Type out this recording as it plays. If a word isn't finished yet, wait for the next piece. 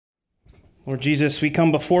Lord Jesus, we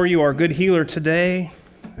come before you, our good healer, today,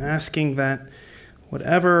 asking that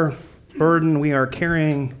whatever burden we are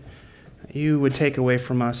carrying, you would take away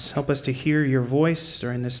from us. Help us to hear your voice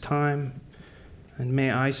during this time, and may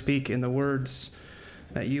I speak in the words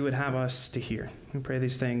that you would have us to hear. We pray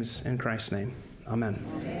these things in Christ's name. Amen.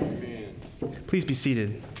 Amen. Please be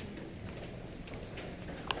seated.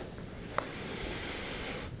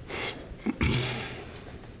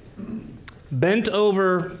 Bent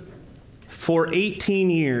over for 18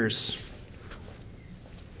 years.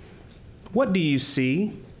 What do you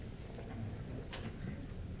see?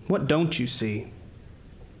 What don't you see?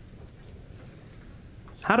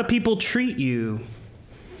 How do people treat you?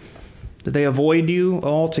 Do they avoid you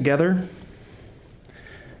altogether?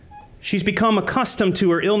 She's become accustomed to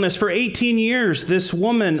her illness. For 18 years, this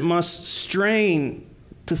woman must strain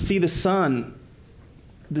to see the sun,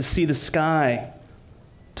 to see the sky,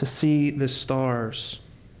 to see the stars.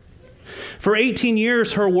 For 18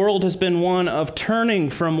 years, her world has been one of turning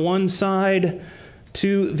from one side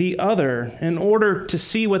to the other in order to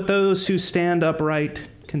see what those who stand upright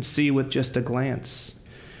can see with just a glance.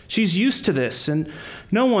 She's used to this, and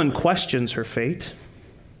no one questions her fate.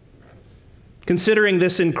 Considering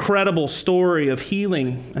this incredible story of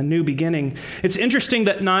healing, a new beginning, it's interesting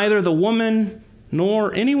that neither the woman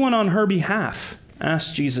nor anyone on her behalf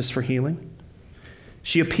asked Jesus for healing.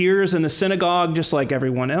 She appears in the synagogue just like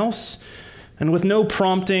everyone else, and with no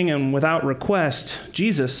prompting and without request,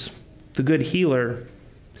 Jesus, the good healer,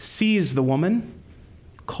 sees the woman,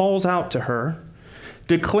 calls out to her,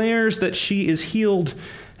 declares that she is healed,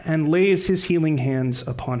 and lays his healing hands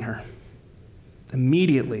upon her.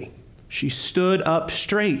 Immediately, she stood up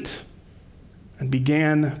straight and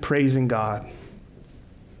began praising God.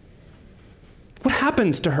 What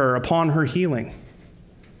happens to her upon her healing?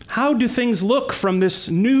 How do things look from this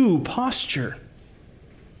new posture?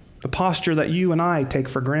 The posture that you and I take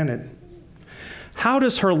for granted. How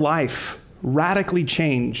does her life radically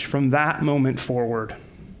change from that moment forward?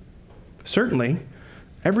 Certainly,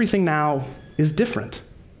 everything now is different.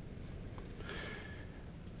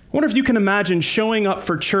 I wonder if you can imagine showing up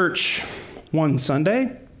for church one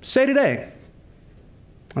Sunday, say today,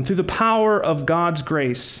 and through the power of God's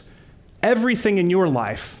grace, everything in your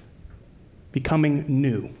life becoming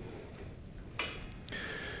new.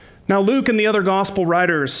 Now, Luke and the other gospel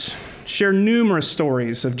writers share numerous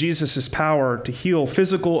stories of Jesus' power to heal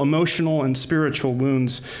physical, emotional, and spiritual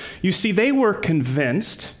wounds. You see, they were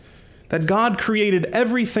convinced that God created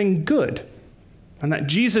everything good, and that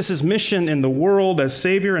Jesus' mission in the world as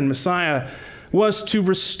Savior and Messiah was to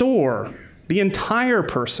restore the entire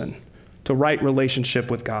person to right relationship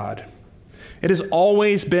with God. It has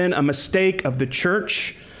always been a mistake of the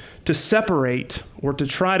church to separate or to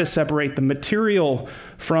try to separate the material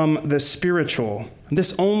from the spiritual.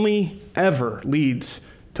 This only ever leads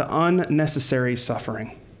to unnecessary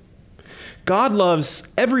suffering. God loves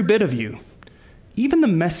every bit of you, even the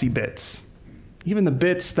messy bits, even the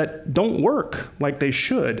bits that don't work like they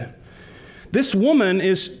should. This woman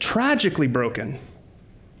is tragically broken,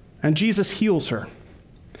 and Jesus heals her.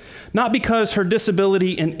 Not because her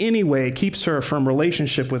disability in any way keeps her from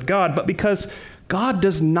relationship with God, but because God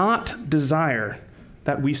does not desire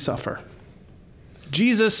that we suffer.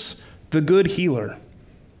 Jesus, the good healer,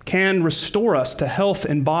 can restore us to health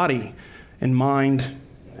in body, in mind,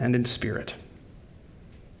 and in spirit.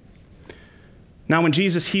 Now, when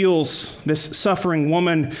Jesus heals this suffering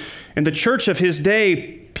woman in the church of his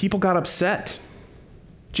day, people got upset.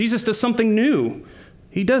 Jesus does something new.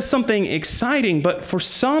 He does something exciting, but for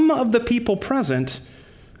some of the people present,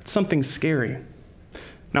 it's something scary.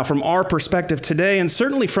 Now, from our perspective today, and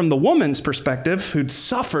certainly from the woman's perspective, who'd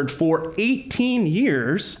suffered for 18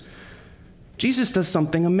 years, Jesus does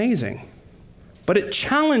something amazing. But it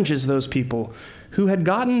challenges those people who had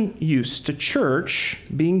gotten used to church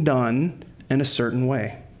being done in a certain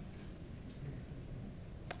way.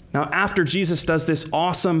 Now, after Jesus does this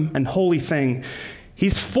awesome and holy thing,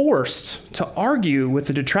 he's forced to argue with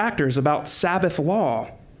the detractors about Sabbath law.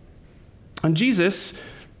 And Jesus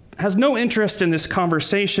has no interest in this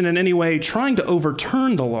conversation in any way trying to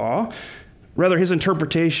overturn the law. Rather, his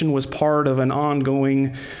interpretation was part of an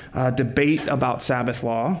ongoing debate about Sabbath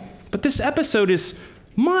law. But this episode is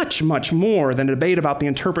much, much more than a debate about the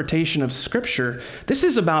interpretation of Scripture. This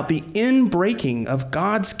is about the inbreaking of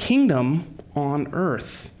God's kingdom on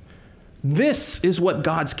earth. This is what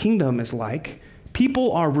God's kingdom is like.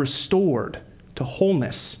 People are restored to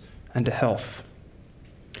wholeness and to health.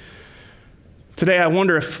 Today, I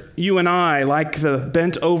wonder if you and I, like the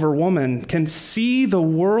bent-over woman, can see the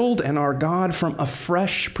world and our God from a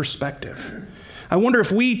fresh perspective. I wonder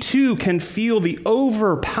if we too can feel the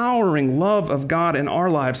overpowering love of God in our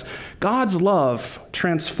lives. God's love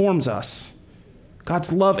transforms us.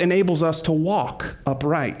 God's love enables us to walk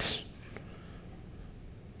upright.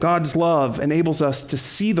 God's love enables us to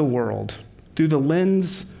see the world through the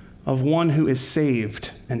lens of one who is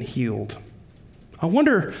saved and healed. I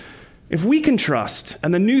wonder if we can trust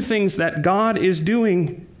in the new things that God is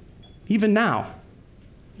doing even now,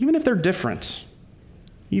 even if they're different,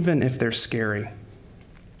 even if they're scary.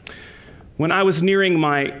 When I was nearing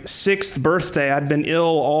my 6th birthday, I'd been ill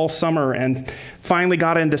all summer and finally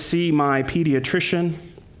got in to see my pediatrician.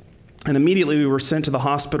 And immediately we were sent to the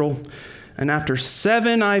hospital. And after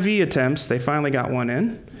 7 IV attempts, they finally got one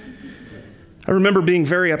in. I remember being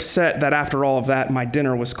very upset that after all of that, my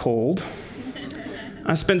dinner was cold.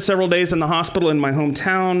 I spent several days in the hospital in my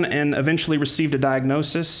hometown and eventually received a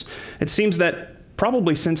diagnosis. It seems that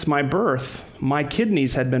probably since my birth, my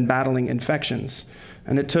kidneys had been battling infections.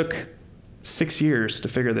 And it took 6 years to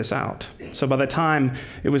figure this out. So by the time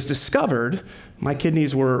it was discovered, my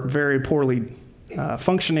kidneys were very poorly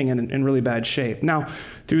functioning and in really bad shape. Now,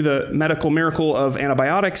 through the medical miracle of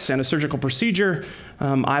antibiotics and a surgical procedure,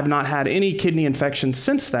 I've not had any kidney infections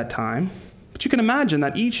since that time. But you can imagine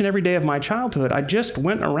that each and every day of my childhood, I just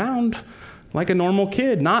went around like a normal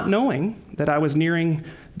kid, not knowing that I was nearing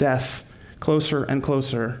death closer and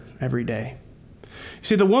closer every day. You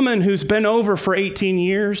see, the woman who's been over for 18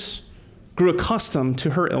 years grew accustomed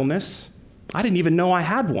to her illness. I didn't even know I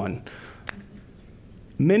had one.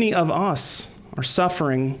 Many of us are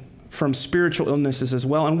suffering from spiritual illnesses as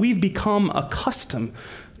well, and we've become accustomed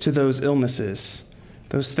to those illnesses,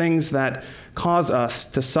 those things that cause us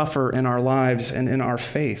to suffer in our lives and in our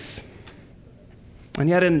faith. And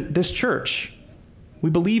yet in this church, we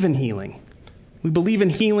believe in healing. We believe in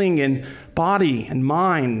healing in body and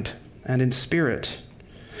mind and in spirit.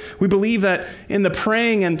 We believe that in the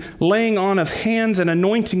praying and laying on of hands and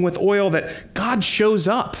anointing with oil that God shows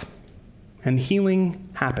up and healing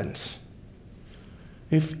happens.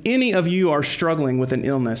 If any of you are struggling with an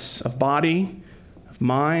illness of body, of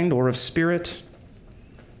mind, or of spirit,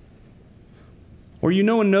 or you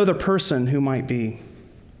know another person who might be,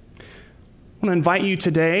 I want to invite you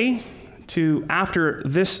today to, after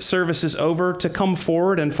this service is over, to come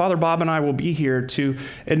forward, and Father Bob and I will be here to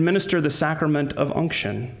administer the sacrament of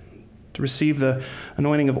unction, to receive the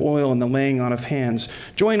anointing of oil and the laying on of hands.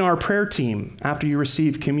 Join our prayer team after you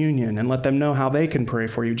receive communion and let them know how they can pray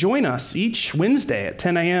for you. Join us each Wednesday at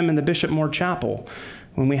 10 a.m. in the Bishop Moore Chapel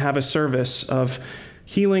when we have a service of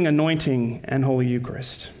healing, anointing, and Holy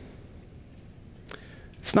Eucharist.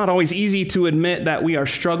 It's not always easy to admit that we are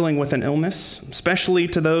struggling with an illness, especially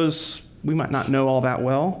to those we might not know all that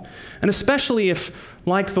well. And especially if,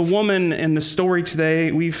 like the woman in the story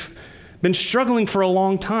today, we've been struggling for a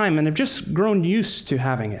long time and have just grown used to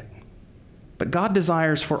having it. But God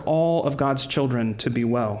desires for all of God's children to be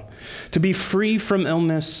well, to be free from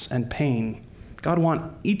illness and pain. God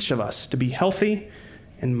wants each of us to be healthy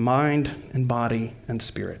in mind and body and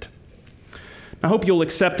spirit. I hope you'll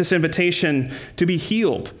accept this invitation to be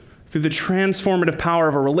healed through the transformative power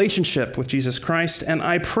of a relationship with Jesus Christ. And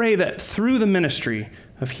I pray that through the ministry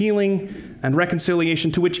of healing and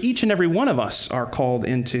reconciliation to which each and every one of us are called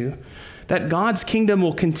into, that God's kingdom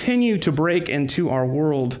will continue to break into our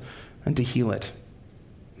world and to heal it.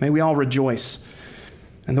 May we all rejoice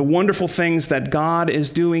in the wonderful things that God is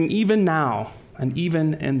doing even now and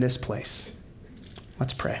even in this place.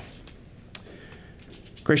 Let's pray.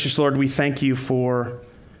 Gracious Lord, we thank you for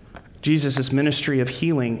Jesus' ministry of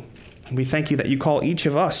healing. And we thank you that you call each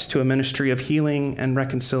of us to a ministry of healing and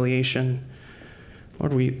reconciliation.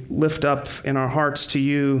 Lord, we lift up in our hearts to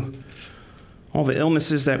you all the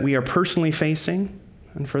illnesses that we are personally facing,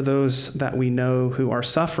 and for those that we know who are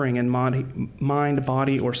suffering in mind,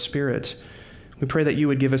 body, or spirit. We pray that you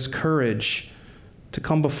would give us courage to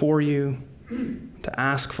come before you, to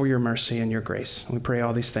ask for your mercy and your grace. And we pray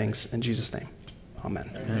all these things in Jesus' name.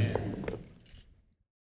 Amen. Amen.